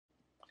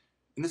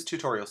In this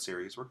tutorial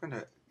series, we're going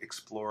to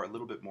explore a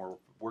little bit more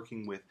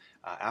working with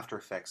After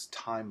Effects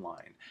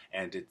Timeline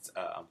and its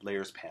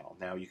layers panel.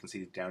 Now you can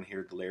see down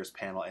here the layers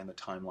panel and the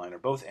timeline are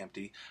both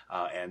empty,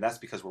 and that's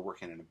because we're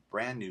working in a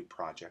brand new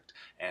project,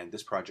 and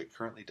this project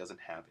currently doesn't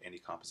have any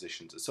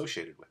compositions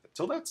associated with it.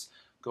 So let's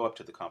go up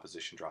to the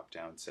composition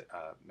drop-down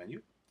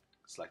menu,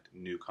 select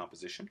New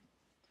Composition,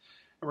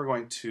 and we're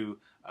going to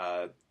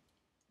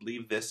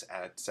leave this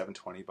at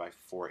 720 by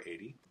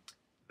 480.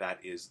 That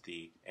is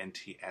the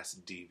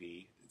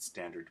NTSDV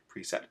standard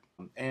preset.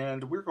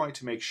 And we're going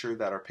to make sure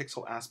that our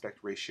pixel aspect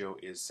ratio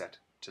is set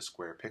to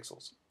square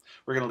pixels.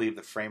 We're going to leave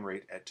the frame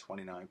rate at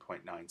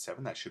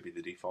 29.97. That should be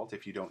the default.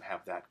 If you don't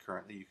have that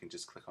currently, you can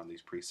just click on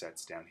these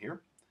presets down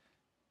here.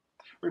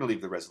 We're going to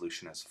leave the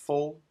resolution as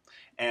full.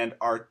 And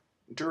our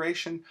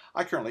duration,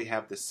 I currently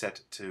have this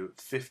set to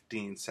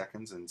 15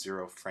 seconds and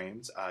 0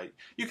 frames.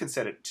 You can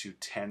set it to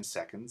 10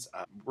 seconds.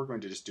 We're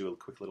going to just do a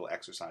quick little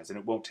exercise, and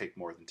it won't take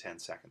more than 10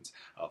 seconds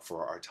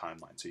for our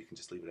timeline, so you can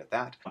just leave it at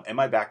that. And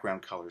my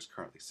background color is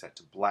currently set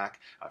to black.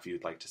 If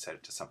you'd like to set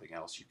it to something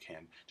else, you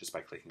can just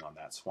by clicking on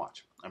that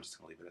swatch. I'm just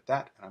going to leave it at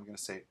that, and I'm going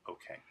to say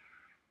OK.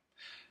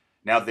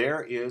 Now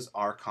there is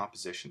our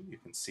composition. You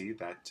can see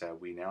that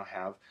we now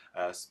have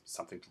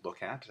something to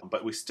look at,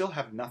 but we still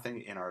have nothing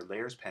in our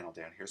layers panel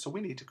down here, so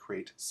we need to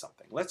create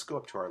something. Let's go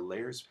up to our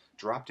layers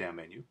drop-down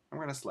menu, and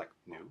we're going to select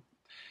New.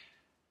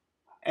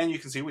 And you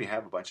can see we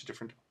have a bunch of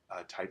different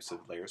types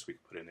of layers we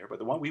can put in there, but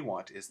the one we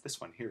want is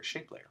this one here,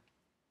 Shape Layer.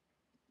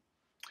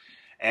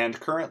 And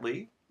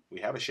currently we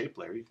have a shape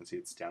layer. You can see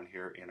it's down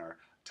here in our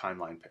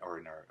timeline, or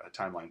in our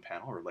timeline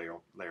panel or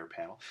layer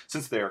panel.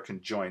 Since they are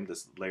conjoined,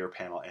 this layer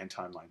panel and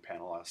timeline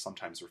panel, I'll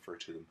sometimes refer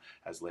to them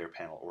as layer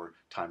panel or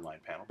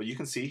timeline panel. But you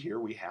can see here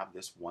we have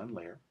this one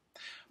layer,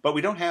 but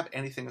we don't have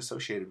anything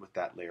associated with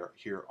that layer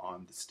here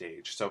on the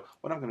stage. So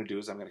what I'm going to do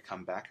is I'm going to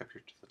come back up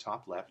here to the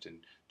top left and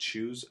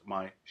choose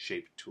my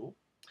shape tool,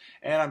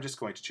 and I'm just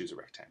going to choose a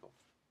rectangle.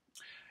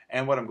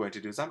 And what I'm going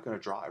to do is I'm going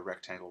to draw a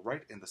rectangle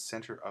right in the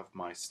center of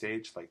my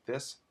stage like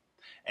this,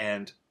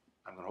 and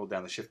I'm going to hold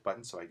down the shift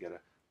button so I get a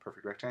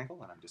perfect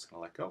rectangle, and I'm just going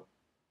to let go.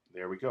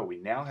 There we go. We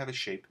now have a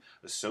shape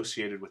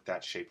associated with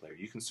that shape layer.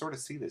 You can sort of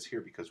see this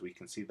here because we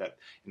can see that,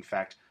 in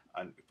fact,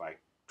 if I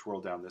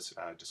twirl down this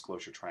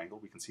disclosure triangle,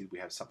 we can see we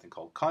have something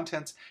called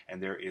contents,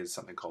 and there is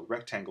something called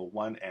rectangle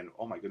 1, and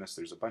oh my goodness,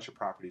 there's a bunch of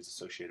properties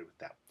associated with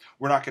that.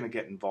 We're not going to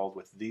get involved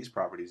with these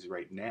properties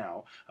right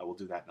now. We'll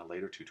do that in a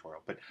later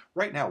tutorial. But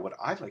right now, what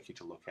I'd like you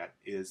to look at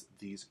is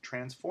these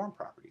transform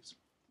properties.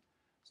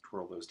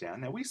 Twirl those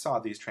down. Now we saw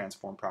these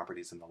transform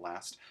properties in the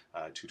last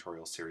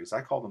tutorial series. I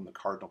call them the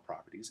cardinal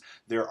properties.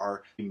 There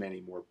are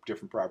many more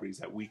different properties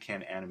that we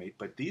can animate,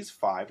 but these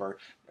 5 are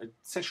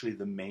essentially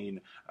the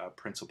main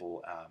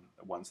principal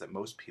ones that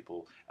most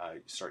people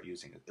start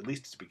using, at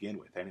least to begin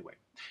with anyway.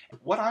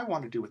 What I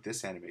want to do with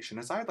this animation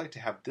is I'd like to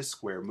have this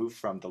square move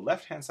from the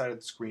left-hand side of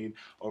the screen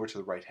over to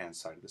the right-hand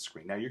side of the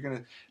screen. Now you're going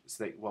to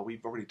say, well,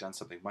 we've already done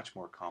something much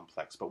more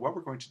complex, but what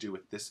we're going to do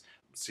with this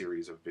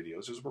series of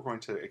videos is we're going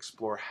to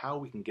explore how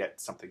we can get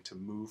something to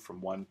move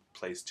from one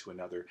place to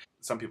another.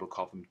 Some people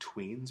call them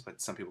tweens, but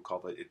some people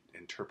call it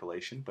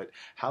interpolation. But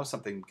how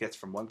something gets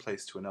from one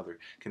place to another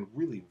can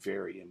really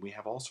vary, and we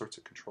have all sorts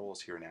of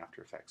controls here in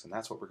After Effects, and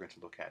that's what we're going to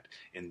look at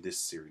in this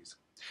series.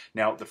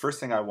 Now, the first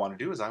thing I want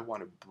to do is I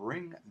want to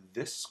bring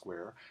this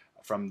square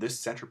from this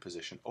center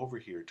position over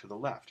here to the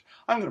left.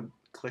 I'm going to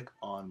click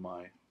on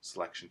my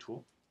selection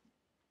tool,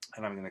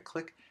 and I'm going to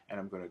click and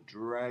I'm going to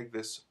drag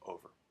this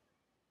over.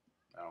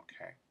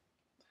 Okay.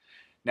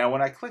 Now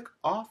when I click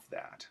off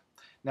that,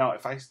 now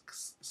if I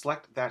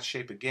select that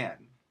shape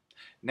again,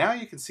 now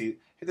you can see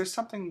hey, there's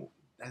something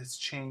that's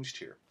changed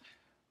here.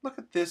 Look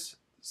at this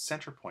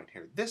center point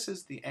here. This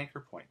is the anchor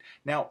point.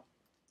 Now,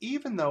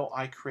 even though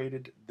I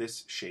created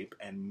this shape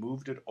and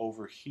moved it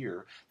over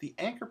here, the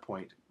anchor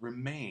point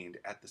remained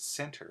at the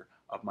center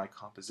of my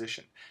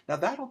composition. Now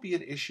that'll be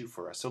an issue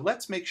for us. So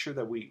let's make sure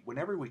that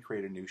whenever we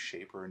create a new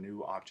shape or a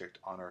new object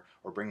on our,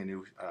 or bring a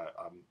new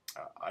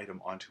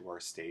item onto our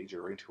stage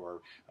or into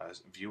our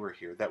viewer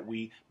here, that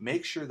we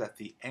make sure that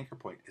the anchor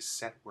point is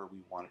set where we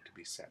want it to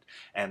be set.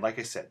 And like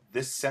I said,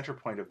 this center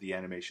point of the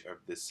animation of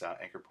this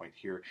anchor point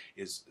here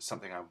is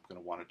something I'm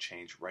going to want to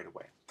change right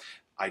away.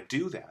 I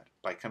do that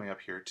by coming up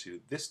here to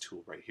this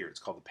tool right here. It's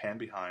called the Pan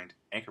Behind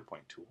Anchor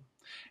Point tool.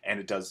 And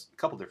it does a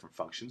couple different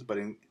functions, but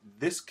in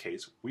this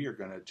case, we are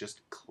going to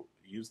just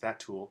use that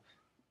tool,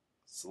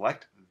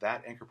 select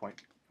that anchor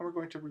point, and we're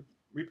going to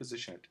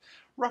reposition it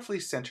roughly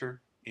center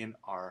in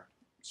our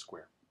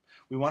square.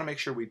 We want to make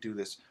sure we do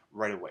this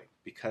right away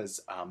because,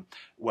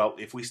 well,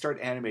 if we start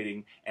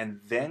animating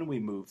and then we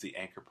move the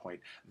anchor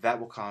point,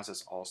 that will cause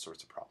us all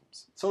sorts of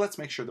problems. So let's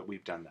make sure that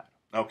we've done that.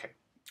 Okay.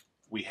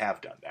 We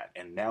have done that,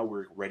 and now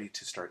we're ready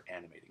to start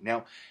animating.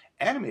 Now,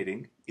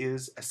 animating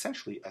is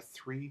essentially a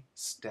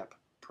 3-step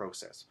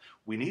process.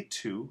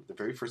 The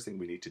very first thing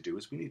we need to do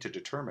is we need to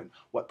determine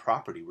what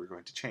property we're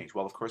going to change.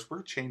 Well, of course,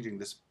 we're changing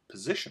this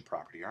position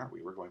property, aren't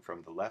we? We're going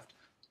from the left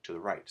to the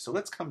right. So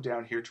let's come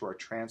down here to our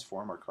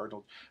transform, our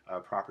cardinal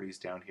properties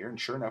down here, and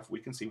sure enough, we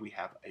can see we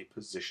have a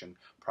position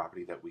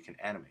property that we can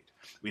animate.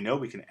 We know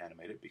we can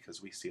animate it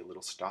because we see a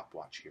little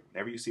stopwatch here.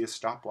 Whenever you see a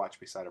stopwatch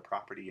beside a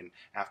property in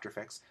After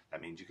Effects,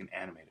 that means you can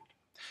animate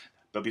it.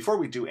 But before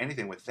we do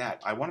anything with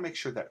that, I want to make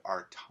sure that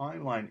our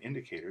timeline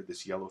indicator,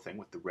 this yellow thing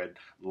with the red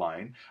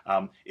line,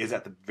 is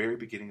at the very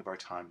beginning of our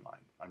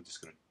timeline. I'm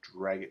just going to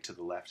drag it to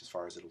the left as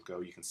far as it'll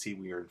go. You can see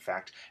we are in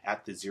fact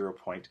at the 0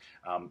 point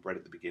right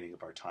at the beginning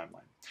of our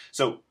timeline.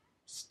 So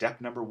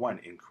step number 1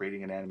 in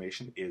creating an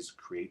animation is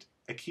create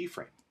a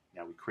keyframe.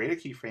 Now we create a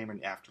keyframe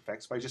in After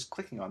Effects by just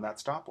clicking on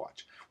that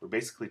stopwatch. We're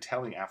basically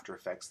telling After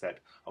Effects that,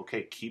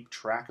 okay, keep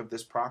track of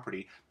this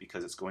property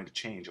because it's going to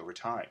change over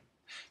time.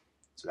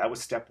 So that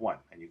was step 1,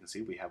 and you can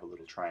see we have a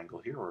little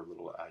triangle here, or a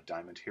little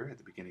diamond here at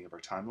the beginning of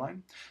our timeline.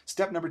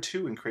 Step number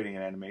 2 in creating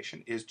an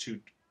animation is to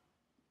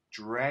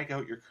drag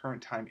out your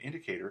current time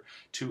indicator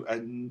to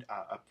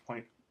a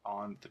point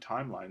on the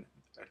timeline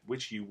at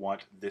which you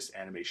want this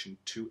animation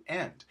to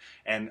end.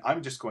 And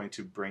I'm just going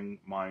to bring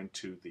mine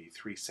to the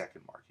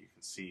 3-second mark. You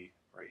can see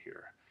right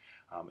here.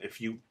 If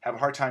you have a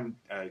hard time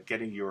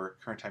getting your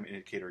current time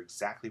indicator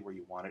exactly where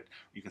you want it,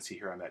 you can see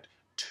here I'm at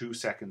 2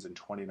 seconds and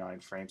 29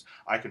 frames.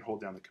 I can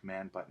hold down the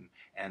command button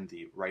and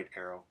the right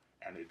arrow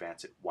and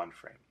advance it 1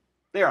 frame.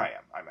 There I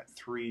am. I'm at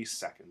 3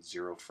 seconds,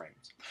 0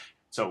 frames.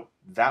 So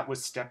that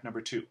was step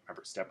number 2.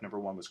 Remember, step number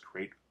 1 was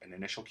create an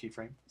initial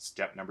keyframe.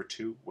 Step number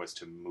 2 was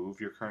to move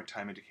your current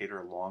time indicator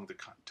along the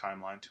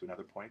timeline to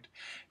another point.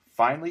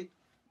 Finally,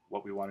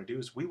 what we want to do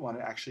is we want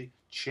to actually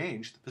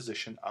change the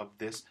position of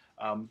this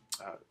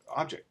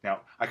object.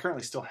 Now, I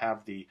currently still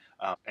have the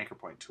anchor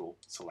point tool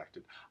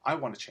selected. I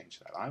want to change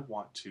that. I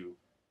want to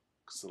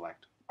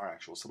select our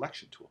actual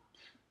selection tool.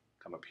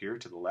 Come up here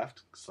to the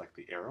left, select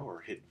the arrow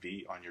or hit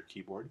V on your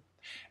keyboard.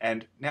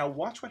 And now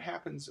watch what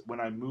happens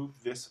when I move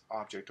this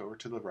object over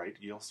to the right.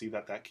 You'll see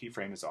that that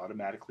keyframe is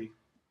automatically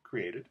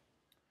created.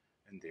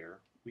 And there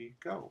we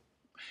go.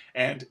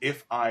 And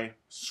if I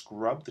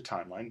scrub the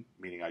timeline,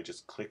 meaning I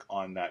just click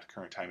on that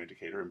current time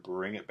indicator and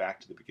bring it back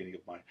to the beginning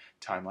of my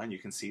timeline, you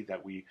can see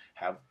that we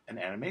have an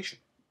animation.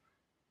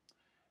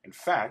 In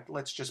fact,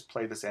 let's just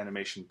play this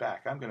animation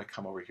back. I'm going to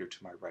come over here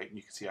to my right, and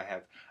you can see I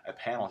have a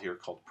panel here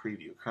called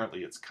Preview.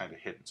 Currently, it's kind of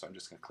hidden, so I'm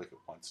just going to click it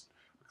once,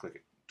 or click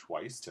it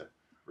twice to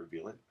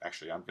reveal it.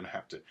 Actually, I'm going to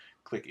have to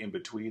click in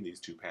between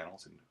these 2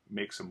 panels and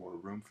make some more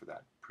room for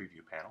that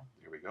Preview panel.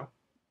 There we go.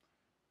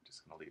 I'm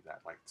just going to leave that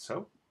like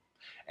so.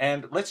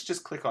 And let's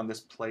just click on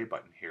this play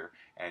button here,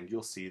 and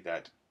you'll see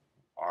that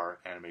our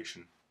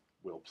animation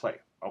will play.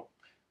 Oh,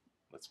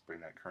 let's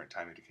bring that current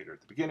time indicator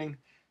at the beginning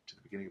to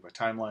the beginning of my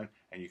timeline,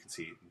 and you can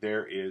see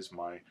there is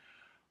my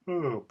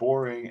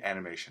boring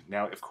animation.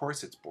 Now, of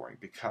course it's boring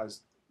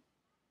because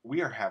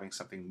we are having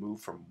something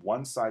move from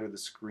one side of the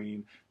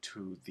screen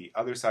to the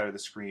other side of the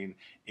screen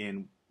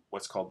in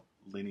what's called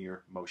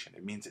linear motion.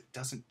 It means it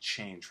doesn't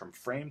change from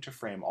frame to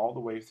frame all the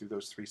way through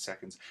those 3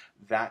 seconds.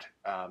 That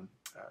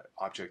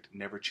object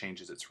never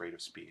changes its rate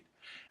of speed.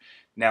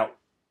 Now,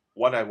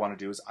 what I want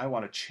to do is I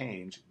want to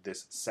change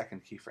this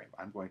second keyframe.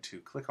 I'm going to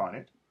click on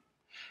it,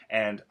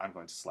 and I'm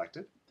going to select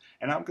it,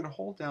 and I'm going to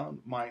hold down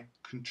my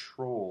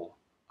control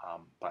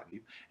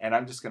button, and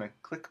I'm just going to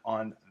click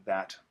on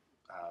that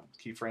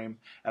keyframe,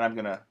 and I'm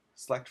going to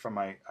select from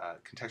my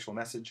contextual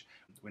message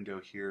window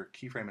here,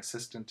 Keyframe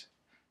Assistant,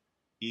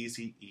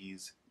 Easy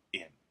Ease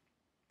In,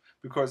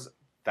 because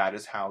that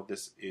is how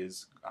this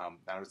is.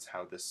 That is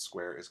how this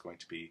square is going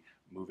to be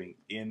moving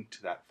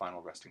into that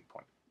final resting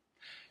point.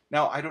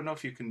 Now, I don't know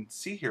if you can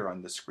see here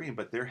on the screen,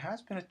 but there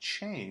has been a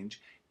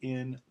change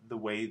in the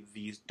way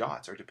these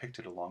dots are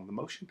depicted along the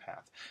motion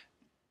path.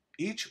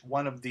 Each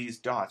one of these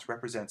dots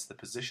represents the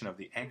position of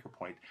the anchor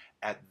point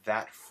at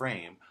that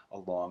frame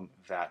along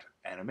that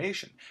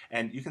animation.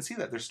 And you can see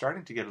that they're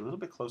starting to get a little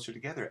bit closer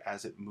together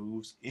as it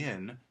moves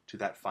in to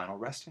that final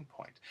resting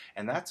point.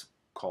 And that's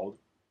called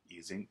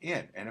easing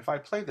in. And if I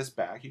play this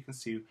back, you can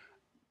see,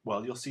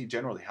 well, you'll see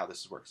generally how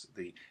this works.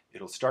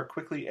 It'll start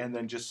quickly and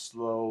then just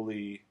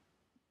slowly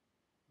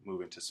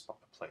move into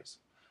place.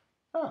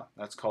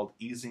 That's called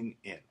easing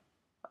in.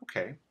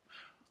 Okay,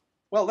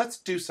 well, let's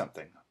do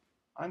something.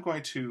 I'm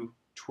going to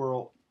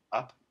twirl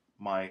up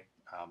my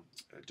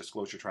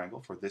disclosure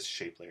triangle for this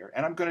shape layer,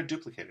 and I'm going to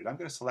duplicate it. I'm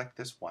going to select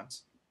this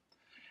once,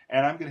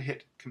 and I'm going to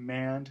hit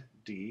Command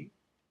D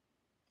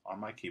on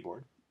my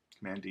keyboard,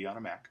 Command D on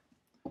a Mac,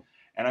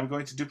 and I'm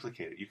going to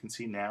duplicate it. You can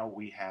see now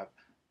we have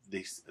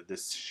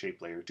this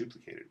shape layer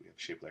duplicated. We have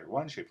shape layer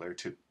 1, shape layer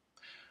 2.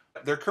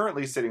 They're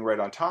currently sitting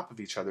right on top of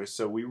each other,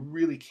 so we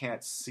really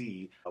can't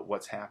see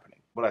what's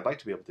happening. What I'd like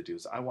to be able to do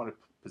is I want to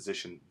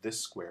position this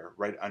square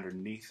right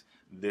underneath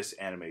this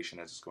animation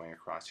as it's going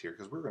across here,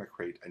 because we're going to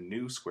create a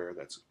new square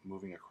that's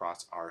moving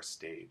across our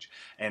stage.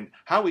 And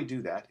how we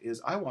do that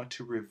is I want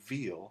to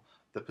reveal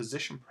the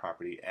position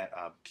property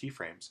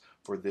keyframes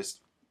for this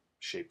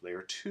shape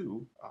layer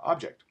 2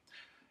 object.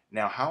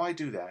 Now, how I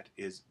do that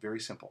is very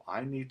simple.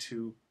 I need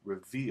to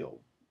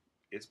reveal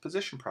its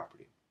position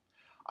property.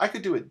 I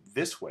could do it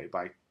this way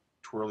by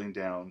twirling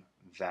down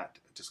that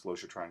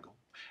disclosure triangle,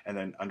 And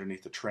then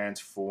underneath the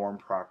transform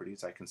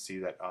properties, I can see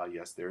that,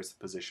 yes, there's the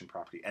position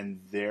property. And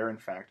there, in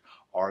fact,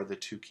 are the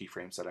two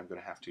keyframes that I'm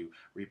going to have to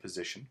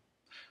reposition.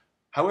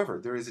 However,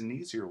 there is an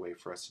easier way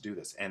for us to do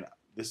this. And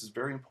this is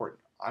very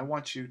important. I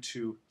want you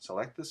to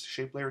select this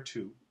shape layer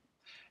 2,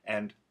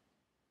 and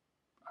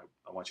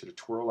I want you to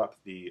twirl up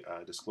the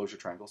disclosure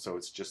triangle so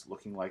it's just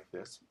looking like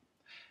this.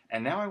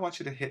 And now I want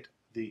you to hit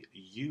the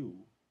U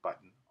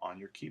button on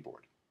your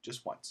keyboard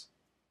just once.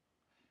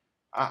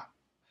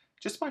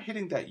 Just by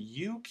hitting that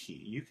U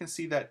key, you can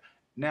see that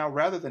now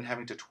rather than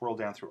having to twirl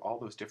down through all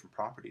those different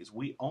properties,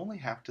 we only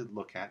have to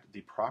look at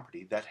the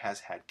property that has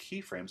had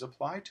keyframes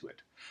applied to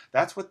it.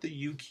 That's what the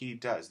U key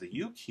does. The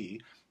U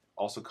key,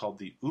 also called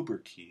the Uber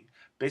key,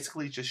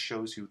 basically just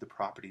shows you the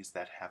properties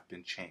that have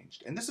been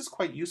changed. And this is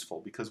quite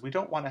useful because we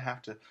don't want to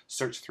have to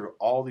search through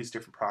all these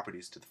different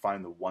properties to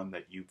find the one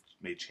that you've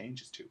made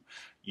changes to.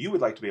 You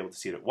would like to be able to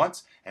see it at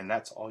once, and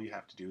that's all you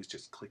have to do is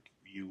just click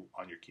U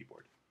on your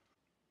keyboard.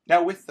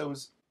 Now with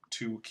those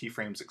two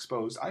keyframes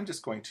exposed, I'm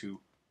just going to,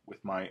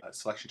 with my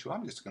selection tool,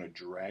 I'm just going to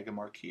drag a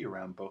marquee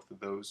around both of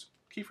those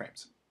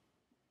keyframes.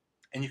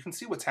 And you can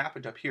see what's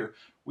happened up here.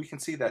 We can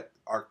see that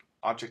our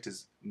object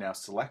is now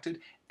selected,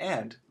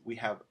 and we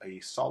have a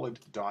solid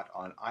dot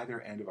on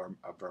either end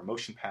of our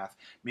motion path,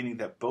 meaning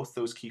that both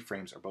those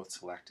keyframes are both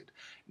selected.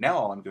 Now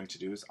all I'm going to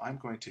do is I'm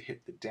going to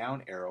hit the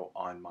down arrow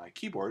on my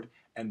keyboard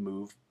and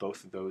move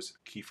both of those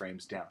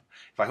keyframes down.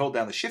 If I hold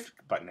down the shift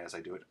button as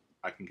I do it,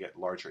 I can get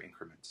larger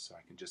increments, so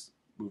I can just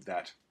move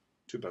that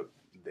to about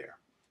there.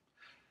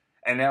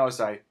 And now as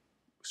I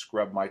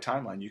scrub my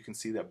timeline, you can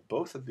see that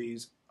both of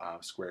these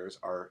squares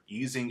are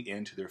easing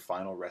into their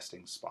final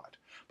resting spot.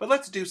 But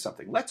let's do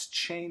something. Let's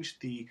change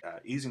the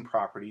easing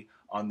property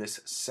on this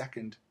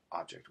second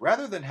object.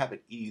 Rather than have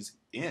it ease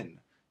in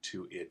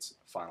to its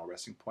final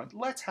resting point,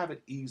 let's have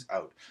it ease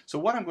out. So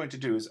what I'm going to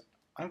do is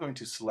I'm going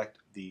to select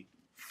the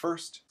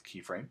first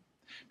keyframe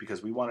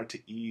because we want it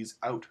to ease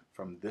out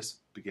from this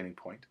beginning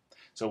point.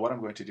 So what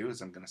I'm going to do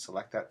is I'm going to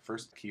select that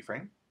first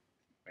keyframe,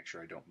 make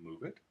sure I don't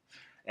move it,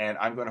 and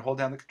I'm going to hold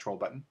down the control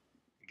button.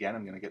 Again,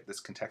 I'm going to get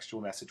this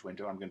contextual message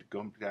window. I'm going to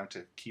go down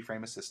to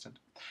Keyframe Assistant,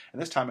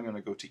 and this time I'm going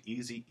to go to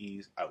Easy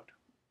Ease Out.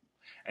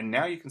 And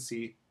now you can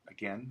see,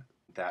 again,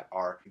 that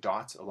our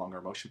dots along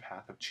our motion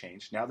path have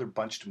changed. Now they're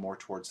bunched more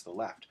towards the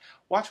left.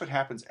 Watch what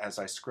happens as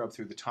I scrub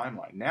through the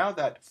timeline. Now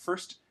that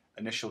first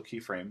initial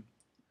keyframe,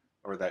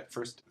 or that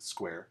first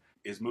square,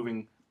 is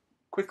moving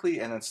quickly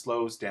and then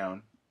slows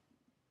down,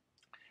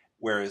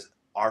 whereas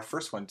our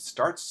first one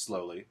starts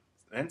slowly,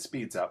 then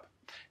speeds up.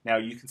 Now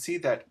you can see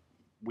that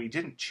we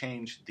didn't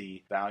change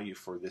the value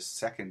for this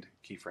second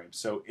keyframe,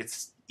 so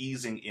it's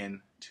easing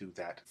in to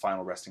that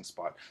final resting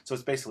spot. So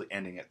it's basically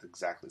ending at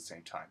exactly the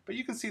same time. But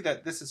you can see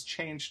that this has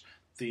changed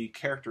the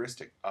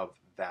characteristic of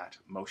that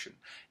motion.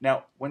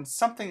 Now, when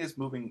something is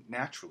moving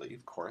naturally,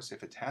 of course,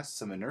 if it has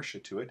some inertia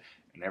to it,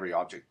 and every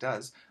object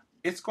does,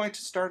 it's going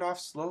to start off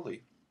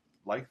slowly,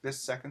 like this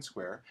second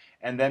square,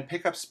 and then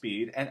pick up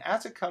speed, and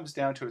as it comes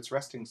down to its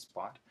resting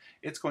spot,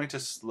 it's going to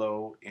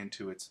slow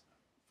into its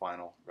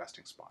final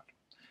resting spot.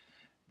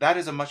 That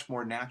is a much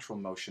more natural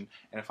motion,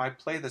 and if I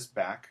play this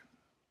back,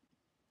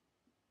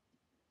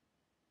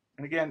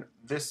 and again,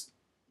 this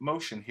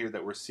motion here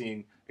that we're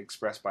seeing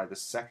expressed by the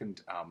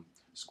second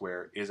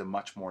square is a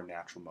much more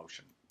natural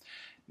motion.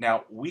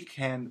 Now, we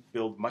can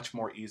build much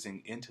more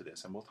easing into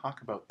this, and we'll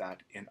talk about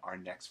that in our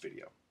next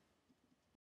video.